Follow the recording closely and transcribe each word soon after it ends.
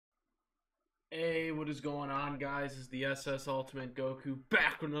Hey, what is going on, guys? This is the SS Ultimate Goku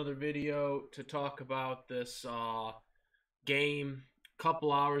back with another video to talk about this game. A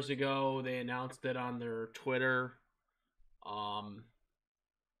couple hours ago, they announced it on their Twitter. Um,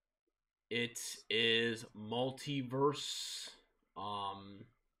 it is Multiverse. Um,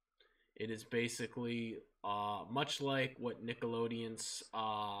 it is basically much like what Nickelodeon's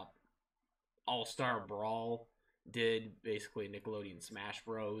All Star Brawl did, basically Nickelodeon Smash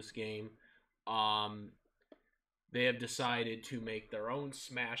Bros. Game. Um, they have decided to make their own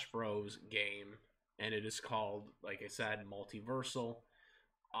Smash Bros. Game, and it is called, like I said, Multiversal.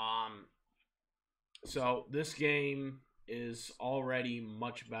 Um, so this game is already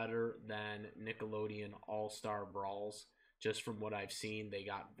much better than Nickelodeon All Star Brawls. Just from what I've seen, they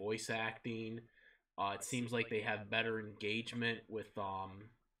got voice acting. It seems like they have better engagement with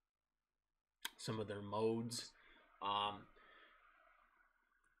some of their modes. Um,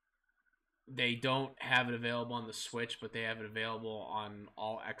 they don't have it available on the Switch, but they have it available on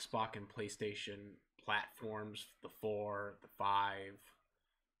all Xbox and PlayStation platforms: the 4, the 5,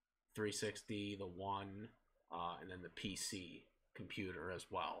 360, the 1, and then the PC computer as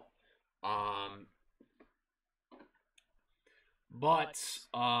well. Um, but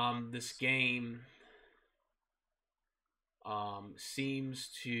this game seems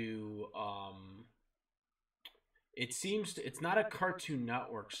to it's not a Cartoon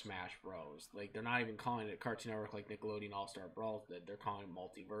Network Smash Bros. Like, they're not even calling it Cartoon Network like Nickelodeon All Star Brawl did. They're calling it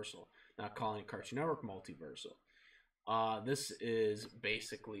Multiversal, not calling it Cartoon Network Multiversal. This is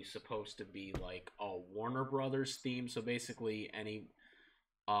basically supposed to be like a Warner Brothers theme. So basically, any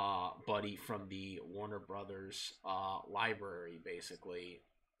buddy from the Warner Brothers library basically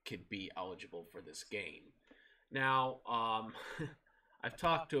could be eligible for this game. Now, I've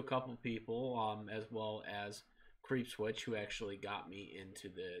talked to a couple people, as well as Creep Switch, who actually got me into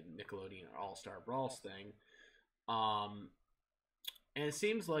the Nickelodeon All Star Brawls thing. Um, and it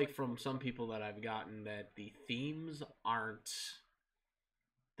seems like from some people that I've gotten that the themes aren't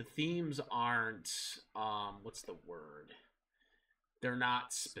what's the word? They're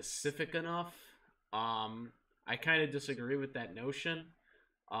not specific enough. I kind of disagree with that notion.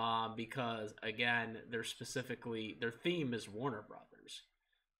 Because again, their theme is Warner Brothers.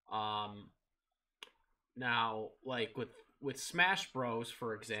 Um, Now, like with Smash Bros,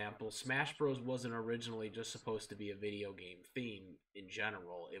 for example, Smash Bros wasn't originally just supposed to be a video game theme in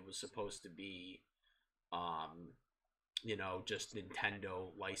general. It was supposed to be, um, just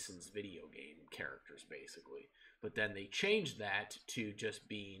Nintendo licensed video game characters, basically. But then they changed that to just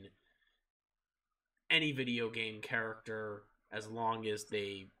being any video game character as long as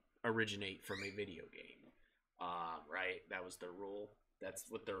they originate from a video game. Right? That was their rule. That's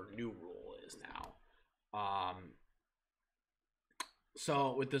what their new rule is now.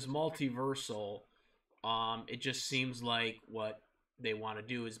 So with this multiversal, it just seems like what they want to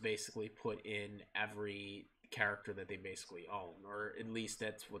do is basically put in every character that they basically own, or at least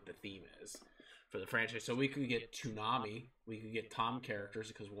that's what the theme is for the franchise. So we could get Toonami, we could get Tom characters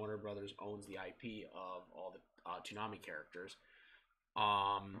because Warner Brothers owns the IP of all the Toonami characters.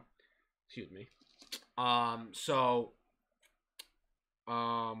 Um, Excuse me. So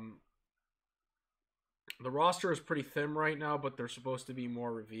um, the roster is pretty thin right now, but they're supposed to be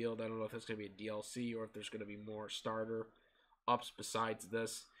more revealed. I don't know if it's going to be a DLC or if there's going to be more starter ups besides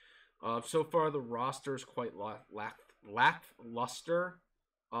this. So far, the roster is quite lackluster.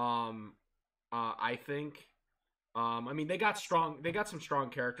 I think. I mean, they got strong. They got some strong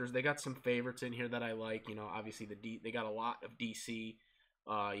characters. They got some favorites in here that I like. Obviously they got a lot of DC.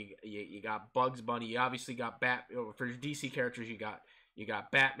 You got Bugs Bunny. You obviously got for your DC characters. You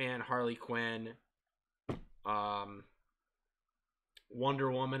got Batman, Harley Quinn,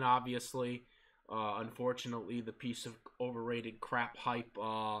 Wonder Woman, obviously. Unfortunately, the piece of overrated crap hype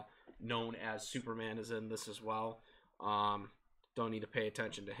known as Superman is in this as well. Don't need to pay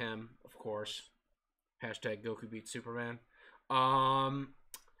attention to him, of course. Hashtag Goku beats Superman.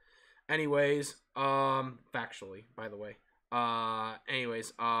 Anyways, factually, by the way.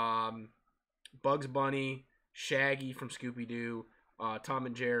 Bugs Bunny, Shaggy from Scooby-Doo, Tom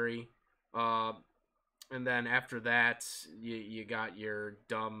and Jerry, and then after that, you got your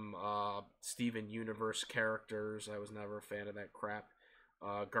dumb Steven Universe characters. I was never a fan of that crap.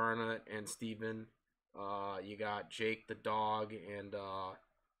 Garnet and Steven. You got Jake the dog and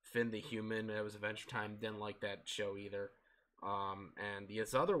Finn the human. It was Adventure Time. Didn't like that show either. And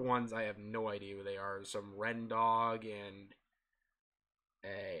these other ones, I have no idea who they are. Some Ren Dog and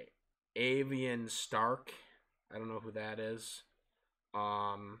a Avian Stark. I don't know who that is.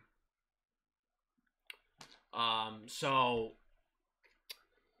 So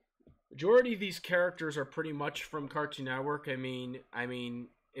Majority of these characters are pretty much from Cartoon Network. I mean,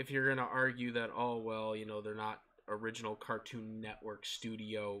 if you're gonna argue that, oh well, they're not original Cartoon Network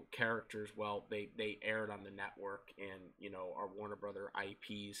studio characters, well, they aired on the network and are Warner Brother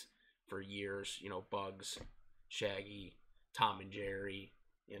IPs for years. Bugs, Shaggy, Tom and Jerry.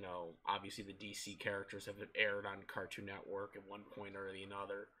 Obviously the DC characters have aired on Cartoon Network at one point or the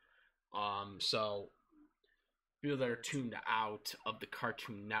another. So people that are tuned out of the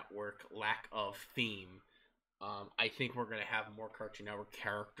Cartoon Network lack of theme. I think we're gonna have more Cartoon Network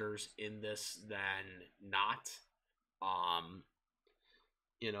characters in this than not. Um,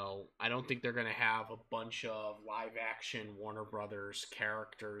 I don't think they're gonna have a bunch of live action Warner Brothers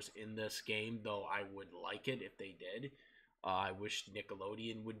characters in this game, though I would like it if they did. I wish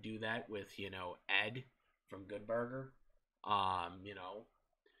Nickelodeon would do that with Ed from Good Burger, and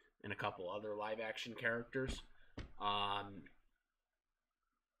a couple other live action characters. Um,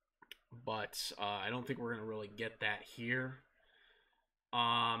 but I don't think we're gonna really get that here.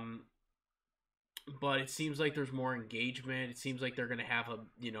 Um, but it seems like there's more engagement. It seems like they're gonna have a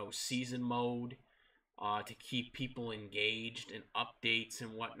season mode to keep people engaged and updates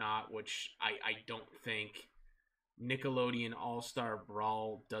and whatnot, which I don't think Nickelodeon All Star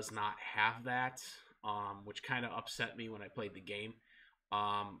Brawl does not have that, which kind of upset me when I played the game.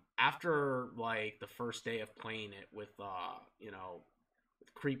 After like the first day of playing it with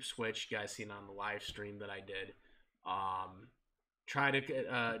with Creep Switch, you guys seen on the live stream that I did. Um, try to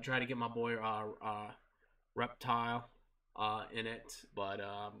get my boy Reptile in it, but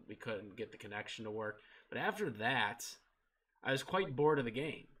we couldn't get the connection to work. But after that, I was quite bored of the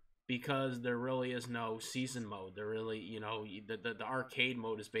game because there really is no season mode. There really, the arcade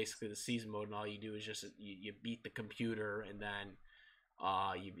mode is basically the season mode, and all you do is just you beat the computer, and then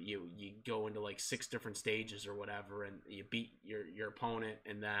you go into like 6 different stages or whatever, and you beat your opponent,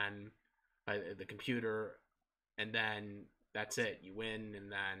 and then the computer, and then that's it. You win,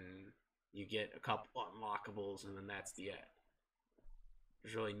 and then you get a couple unlockables, and then that's the end.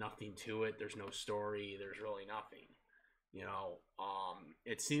 There's really nothing to it. There's no story. There's really nothing.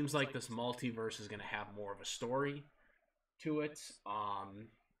 It seems like this multiverse is going to have more of a story to it.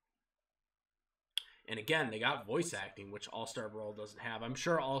 And again, they got voice acting, which All Star Brawl doesn't have. I'm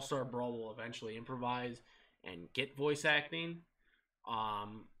sure All Star Brawl will eventually improvise and get voice acting,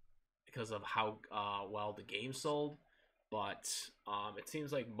 because of how well the game sold. But it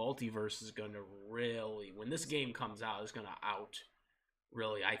seems like Multiverse is going to really, when this game comes out, is going to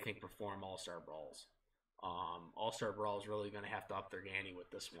really, I think, perform All Star Brawls. All Star Brawl is really going to have to up their ante with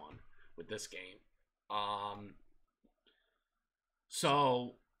this game.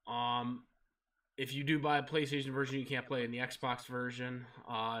 So, if you do buy a PlayStation version, you can't play in the Xbox version.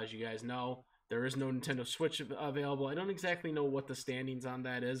 As you guys know, there is no Nintendo Switch available. I don't exactly know what the standings on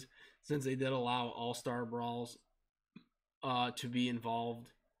that is, since they did allow All Star Brawls to be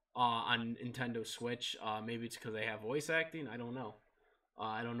involved on Nintendo Switch. Maybe it's because they have voice acting. I don't know.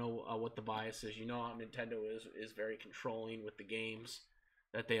 I don't know what the bias is. How Nintendo is very controlling with the games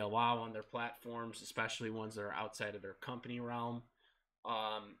that they allow on their platforms, especially ones that are outside of their company realm.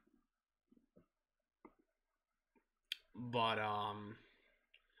 But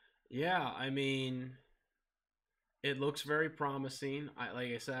yeah, I mean, it looks very promising.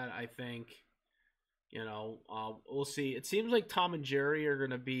 Like I said, I think we'll see. It seems like Tom and Jerry are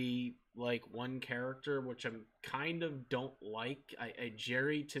gonna be like one character, which I'm kind of don't like.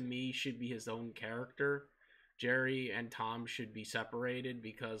 Jerry to me should be his own character. Jerry and Tom should be separated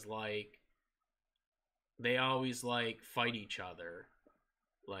because like they always like fight each other.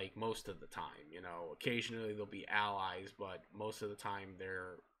 Like most of the time, occasionally they'll be allies, but most of the time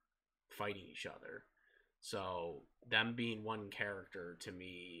they're fighting each other. So them being one character to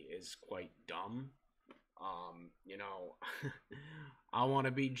me is quite dumb. You know, I want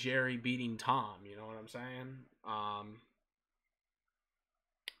to be Jerry beating Tom. You know what I'm saying?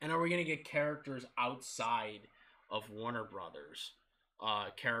 And are we gonna get characters outside of Warner Brothers?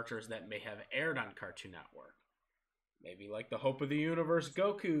 Characters that may have aired on Cartoon Network. Maybe like the Hope of the Universe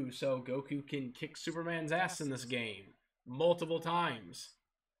Goku, so Goku can kick Superman's ass in this game multiple times.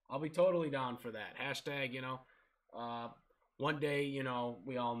 I'll be totally down for that. Hashtag, one day,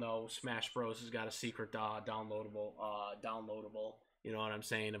 we all know Smash Bros has got a secret downloadable, you know what I'm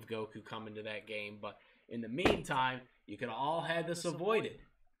saying, of Goku coming to that game. But in the meantime, you could all have this avoided.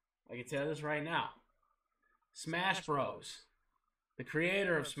 I can tell you this right now. Smash Bros, the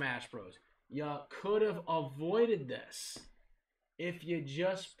creator of Smash Bros, you could have avoided this if you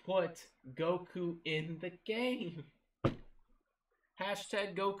just put Goku in the game.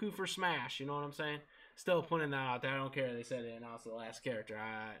 Hashtag Goku for Smash, you know what I'm saying? Still putting that out there. I don't care. They said they announced the last character.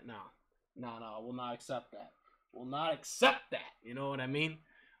 No. No, no, we'll not accept that. We'll not accept that. You know what I mean?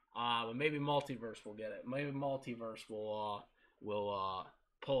 But maybe Multiverse will get it. Maybe Multiverse will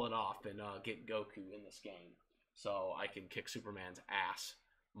pull it off and get Goku in this game, so I can kick Superman's ass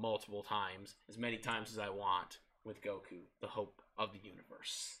multiple times, as many times as I want, with Goku, the hope of the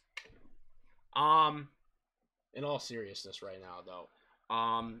universe. In all seriousness, right now though,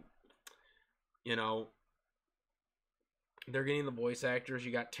 you know, they're getting the voice actors.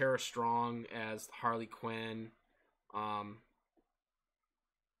 You got Tara Strong as Harley Quinn.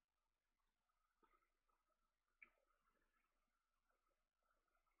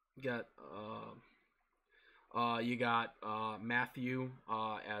 You got Matthew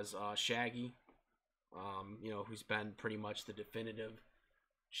as Shaggy. Who's been pretty much the definitive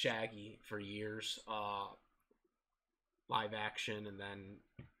Shaggy for years. Live action, and then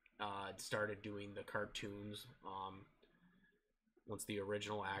started doing the cartoons once the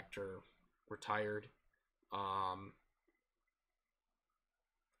original actor retired.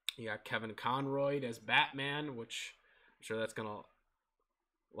 You got Kevin Conroy as Batman, which I'm sure that's gonna,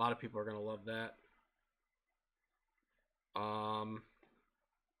 a lot of people are gonna love that. I'm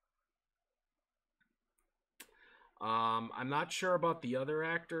not sure about the other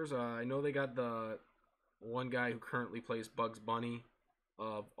actors. I know they got the one guy who currently plays Bugs Bunny,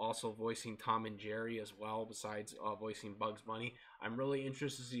 also voicing Tom and Jerry as well, besides voicing Bugs Bunny. I'm really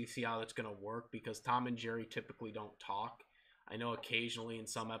interested to see how that's going to work, because Tom and Jerry typically don't talk. I know occasionally in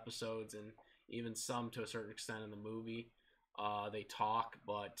some episodes, and even some to a certain extent in the movie, they talk,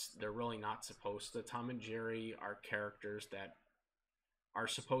 but they're really not supposed to. Tom and Jerry are characters that are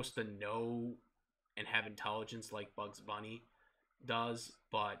supposed to know and have intelligence like Bugs Bunny does,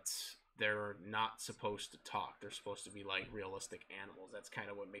 but they're not supposed to talk. They're supposed to be like realistic animals. That's kind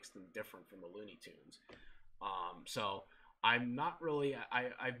of what makes them different from the Looney Tunes. So I'm not really,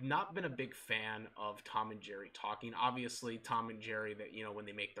 I've not been a big fan of Tom and Jerry talking. Obviously, Tom and Jerry, that, when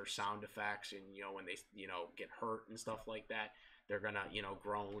they make their sound effects, and when they get hurt and stuff like that, they're gonna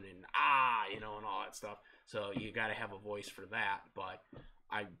groan and and all that stuff. So you got to have a voice for that. But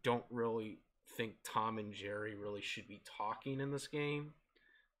I don't really think Tom and Jerry really should be talking in this game.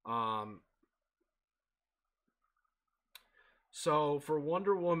 So for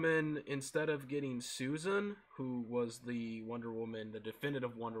Wonder Woman, instead of getting Susan, who was the Wonder Woman, the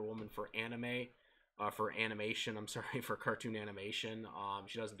definitive Wonder Woman for animation, I'm sorry, for cartoon animation.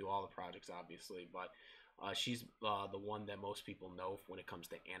 She doesn't do all the projects, obviously, but she's the one that most people know when it comes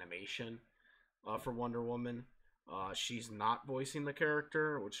to animation for Wonder Woman. She's not voicing the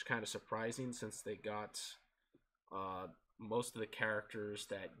character, which is kind of surprising, since they got most of the characters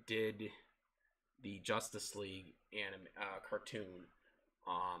that did the Justice League cartoon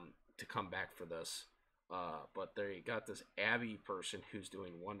to come back for this. But they got this Abby person who's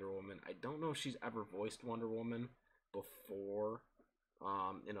doing Wonder Woman. I don't know if she's ever voiced Wonder Woman before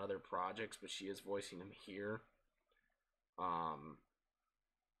in other projects, but she is voicing him here.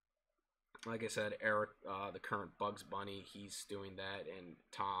 Like I said, Eric, the current Bugs Bunny, he's doing that, and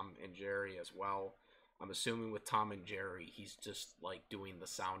Tom and Jerry as well. I'm assuming with Tom and Jerry, he's just like doing the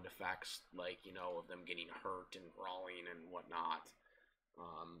sound effects, like, of them getting hurt and crawling and whatnot,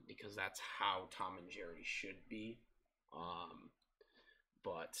 because that's how Tom and Jerry should be.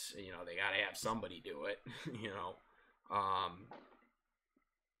 But they gotta have somebody do it,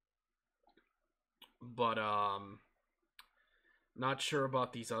 But not sure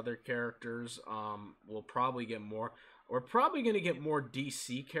about these other characters. We'll probably get more. We're probably gonna get more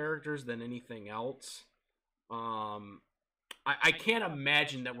DC characters than anything else. I can't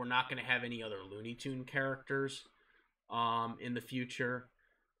imagine that we're not going to have any other Looney Tune characters in the future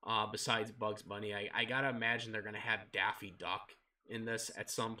besides Bugs Bunny. I gotta imagine they're going to have Daffy Duck in this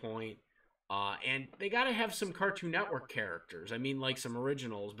at some point. And they got to have some Cartoon Network characters. I mean, like some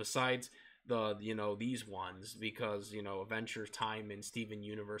originals besides the, these ones, because, Adventure Time and Steven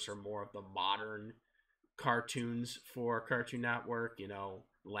Universe are more of the modern cartoons for Cartoon Network, the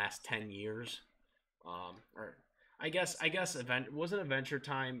last 10 years. Or I guess wasn't Adventure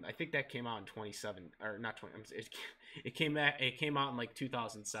Time. I think that came out in 27, or not 20. It came out in like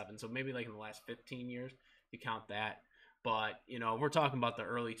 2007. So maybe like in the last 15 years, if you count that. But we're talking about the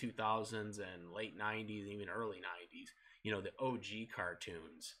early 2000s and late 90s, even early 90s. The OG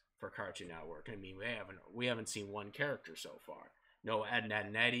cartoons for Cartoon Network. I mean, we haven't seen one character so far. No Ed, Edd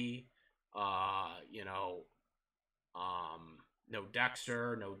n Eddy. No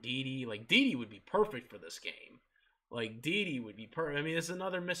Dexter, no Dee Dee. Like, Dee Dee would be perfect for this game. Like, Dee Dee would be perfect. I mean, it's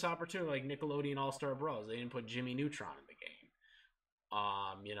another missed opportunity, like Nickelodeon All-Star Bros. They didn't put Jimmy Neutron in the game.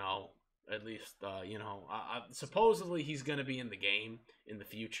 At least, supposedly he's going to be in the game in the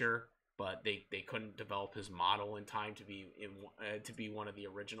future, but they couldn't develop his model in time to be one of the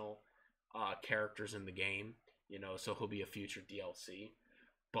original characters in the game. So he'll be a future DLC.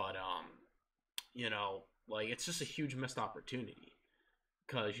 But like it's just a huge missed opportunity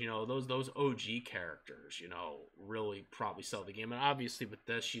because those OG characters really probably sell the game, and obviously with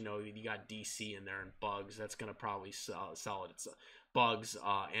this you got DC in there and Bugs that's gonna probably sell it. It's Bugs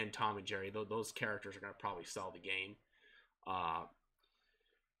and Tom and Jerry. Those characters are gonna probably sell the game.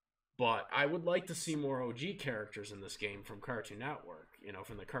 But I would like to see more OG characters in this game from Cartoon Network.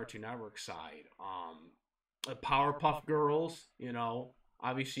 From the Cartoon Network side. Powerpuff Girls.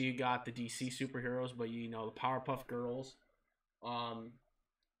 Obviously you got the DC superheroes, but the Powerpuff Girls.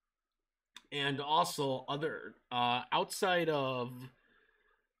 And also other outside of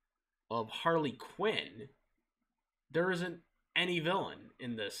Harley Quinn, there isn't any villain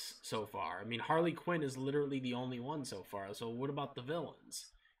in this so far. I mean, Harley Quinn is literally the only one so far. So what about the villains?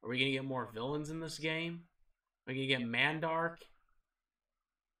 Are we gonna get more villains in this game? Are we gonna get Mandark?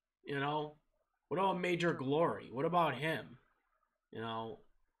 What about Major Glory? What about him?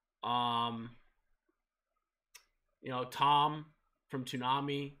 Tom from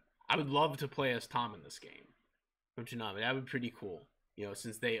Toonami. I would love to play as Tom in this game from Toonami. That would be pretty cool.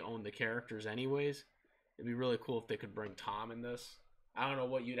 Since they own the characters anyways, it'd be really cool if they could bring Tom in this. I don't know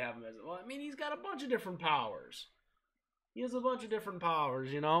what you'd have him as. Well, I mean, he's got a bunch of different powers. He has a bunch of different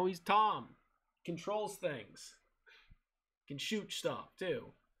powers, He's Tom. Controls things. Can shoot stuff,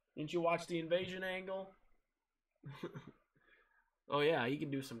 too. Didn't you watch the invasion angle? Oh, yeah, he can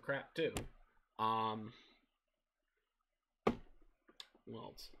do some crap, too. Who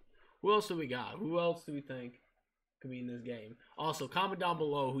else? Who else do we got? Who else do we think could be in this game? Also, comment down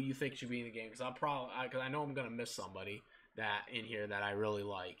below who you think should be in the game, because I know I'm going to miss somebody that in here that I really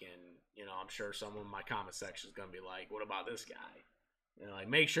like, and I'm sure someone in my comment section is going to be like, what about this guy? Like,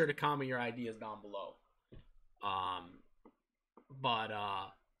 make sure to comment your ideas down below.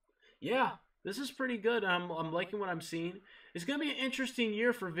 Yeah, this is pretty good. I'm liking what I'm seeing. It's going to be an interesting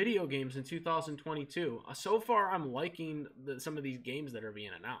year for video games in 2022. So far, I'm liking some of these games that are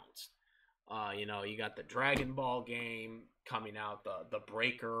being announced. You got the Dragon Ball game coming out, the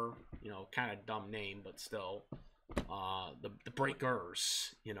Breaker, kind of dumb name, but still, the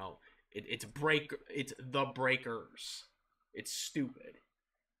Breakers, it's the Breakers. It's stupid,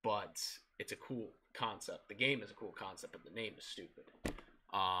 but it's a cool concept. The game is a cool concept, but the name is stupid.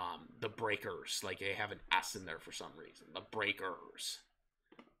 The Breakers, like they have an S in there for some reason. The Breakers.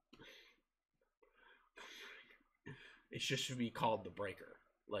 It just should be called the Breaker.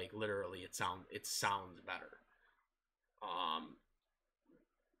 Like literally, it sounds better.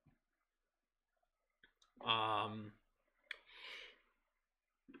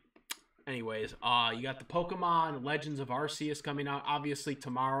 Anyways, you got the Pokemon Legends of Arceus coming out obviously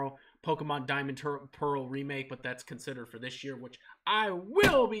tomorrow. Pokemon Diamond Pearl remake, but that's considered for this year, which I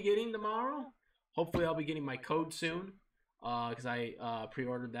will be getting tomorrow. Hopefully, I'll be getting my code soon, because I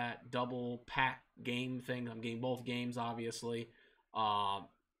pre-ordered that double pack game thing. I'm getting both games, obviously, on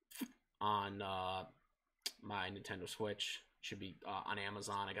my Nintendo Switch. Should be on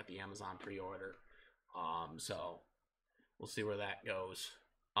Amazon. I got the Amazon pre-order, so we'll see where that goes.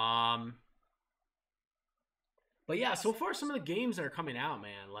 But yeah, so far some of the games that are coming out,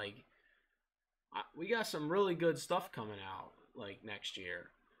 man, like we got some really good stuff coming out like next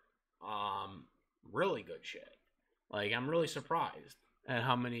year. Really good shit. Like I'm really surprised at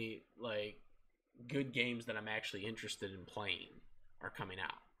how many like good games that I'm actually interested in playing are coming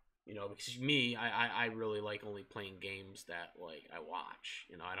out. Because me, I really like only playing games that like I watch.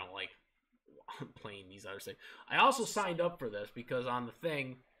 I don't like playing these other things. I also signed up for this because on that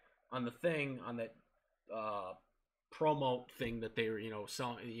promo thing that they were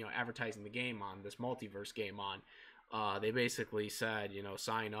selling, advertising the game on, this MultiVersus game on, they basically said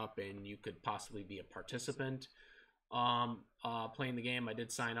sign up and you could possibly be a participant playing the game. I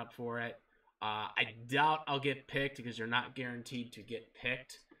did sign up for it. I doubt I'll get picked because you're not guaranteed to get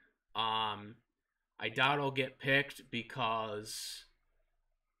picked. I doubt I'll get picked because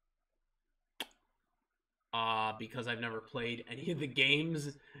I've never played any of the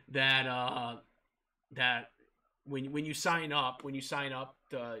games that when you sign up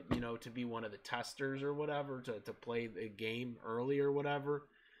to to be one of the testers or whatever to play the game early or whatever,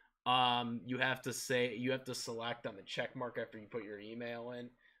 you have to select on the check mark after you put your email in,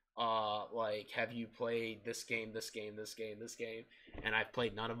 like have you played this game, and I've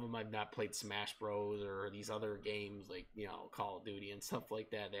played none of them. I've not played Smash Bros or these other games like Call of Duty and stuff like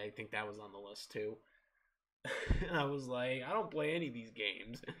that. I think that was on the list too. And I was like, I don't play any of these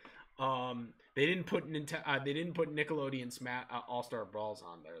games. They didn't put Nickelodeon All Star Brawls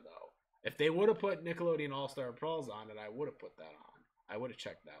on there though. If they would have put Nickelodeon All-Star Brawls on it, I would have put that on. I would have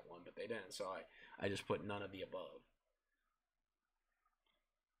checked that one, but they didn't, so I just put none of the above.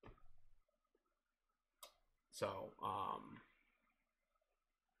 So,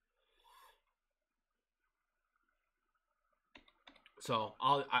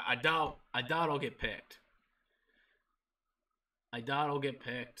 I doubt I'll get picked. I doubt I'll get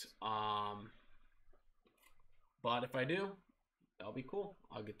picked. But if I do, that'll be cool.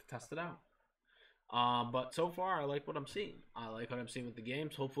 I'll get to test it out. But so far, I like what I'm seeing. I like what I'm seeing with the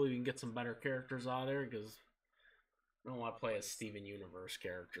games. Hopefully, we can get some better characters out there because I don't want to play as Steven Universe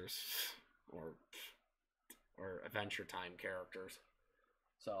characters or Adventure Time characters.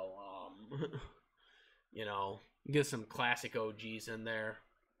 So, you know, get some classic OGs in there.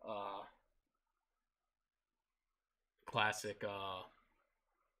 Classic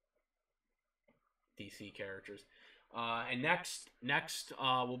DC characters. And next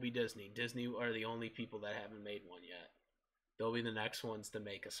will be Disney. Disney are the only people that haven't made one yet. They'll be the next ones to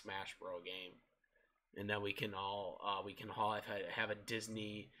make a Smash Bros. Game, and then we can all have a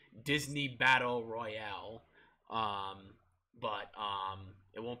Disney Battle Royale. But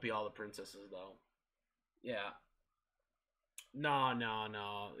it won't be all the princesses though. Yeah. No,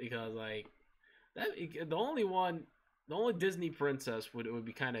 because like that the only Disney princess would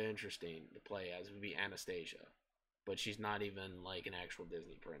be kind of interesting to play as would be Anastasia, but she's not even like an actual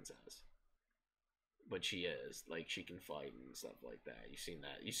Disney princess. But she is, like, she can fight and stuff like that. You've seen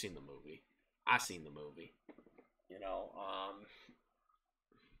that. You've seen the movie. I seen the movie. You know,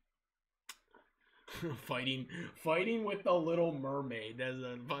 fighting with the Little Mermaid.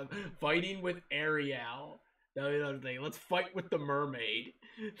 Fighting with Ariel. Let's fight with the mermaid.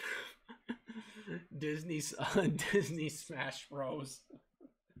 Disney Smash Bros.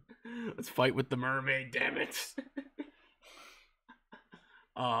 Let's fight with the mermaid, damn it.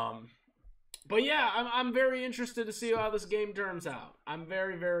 But yeah, I'm very interested to see how this game turns out. I'm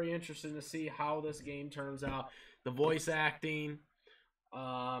very, very interested to see how this game turns out. The voice acting,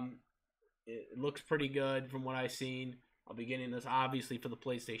 it looks pretty good from what I've seen. I'll be getting this obviously for the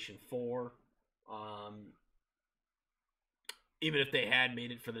PlayStation 4. Even if they had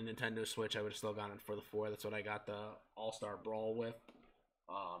made it for the Nintendo Switch, I would have still gotten it for the 4. That's what I got the All-Star Brawl with.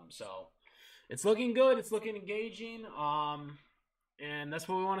 So it's looking good. It's looking engaging. And that's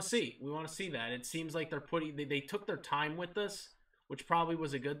what we want to see. We want to see that. It seems like they took their time with this, which probably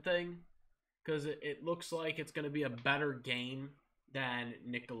was a good thing, because it looks like it's going to be a better game than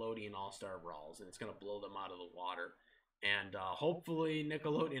Nickelodeon All-Star Brawls, and it's going to blow them out of the water. And hopefully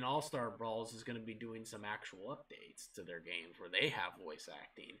Nickelodeon All-Star Brawls is going to be doing some actual updates to their games where they have voice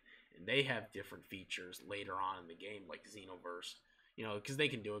acting and they have different features later on in the game, like Xenoverse. You know, because they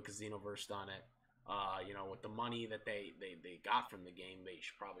can do it because Xenoverse done it. You know, with the money that they got from the game, they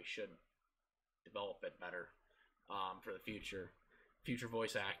probably should develop it better for the future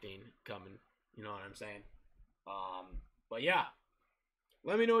voice acting coming. You know what I'm saying? But yeah,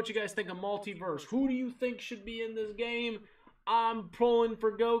 let me know what you guys think of MultiVersus. Who do you think should be in this game? I'm pulling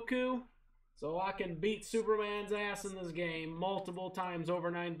for Goku, so I can beat Superman's ass in this game multiple times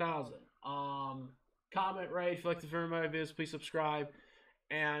over 9,000. Comment, rate, if you like to film my videos, please subscribe.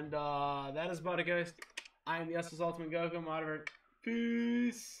 And that is about it, guys. I am the SS Ultimate Goku. I'm out of here.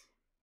 Peace.